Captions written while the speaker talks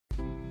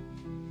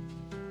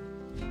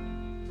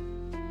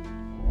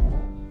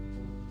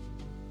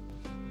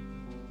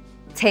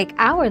Take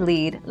our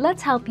lead,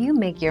 let's help you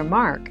make your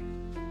mark.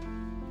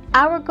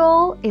 Our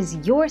goal is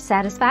your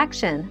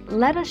satisfaction.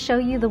 Let us show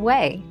you the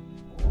way.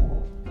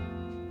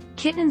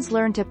 Kittens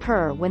learn to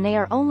purr when they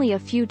are only a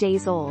few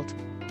days old.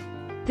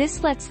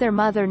 This lets their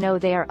mother know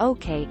they are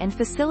okay and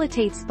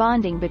facilitates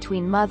bonding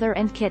between mother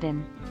and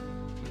kitten.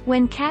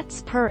 When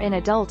cats purr in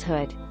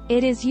adulthood,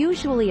 it is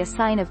usually a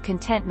sign of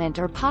contentment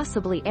or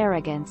possibly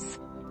arrogance.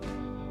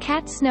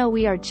 Cats know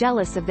we are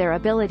jealous of their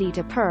ability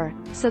to purr,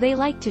 so they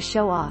like to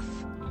show off.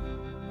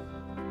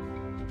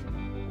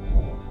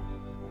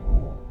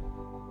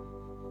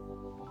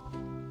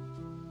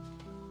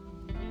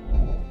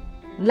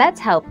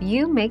 Let's help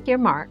you make your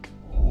mark.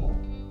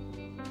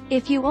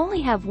 If you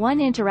only have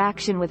one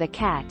interaction with a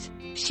cat,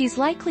 she's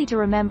likely to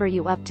remember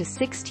you up to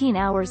 16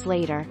 hours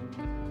later.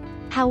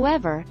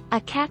 However,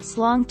 a cat's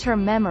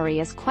long-term memory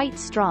is quite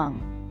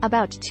strong,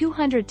 about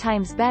 200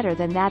 times better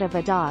than that of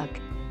a dog.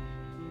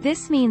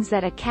 This means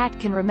that a cat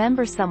can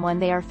remember someone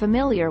they are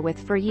familiar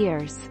with for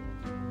years.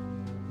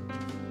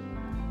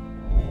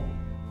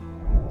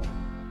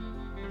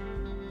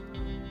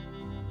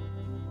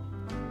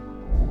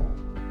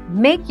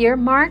 Make your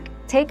mark,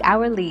 take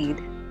our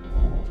lead.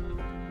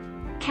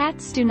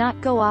 Cats do not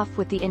go off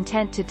with the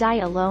intent to die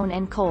alone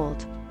and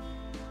cold.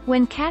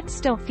 When cats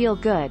don't feel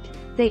good,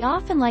 they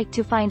often like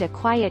to find a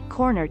quiet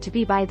corner to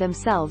be by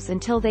themselves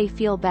until they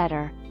feel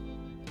better.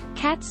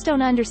 Cats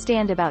don't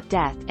understand about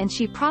death, and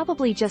she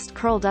probably just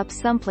curled up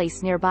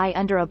someplace nearby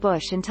under a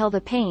bush until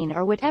the pain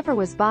or whatever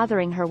was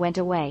bothering her went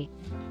away.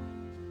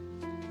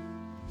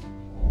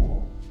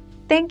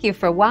 Thank you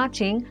for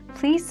watching.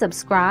 Please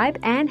subscribe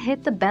and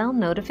hit the bell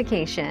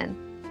notification.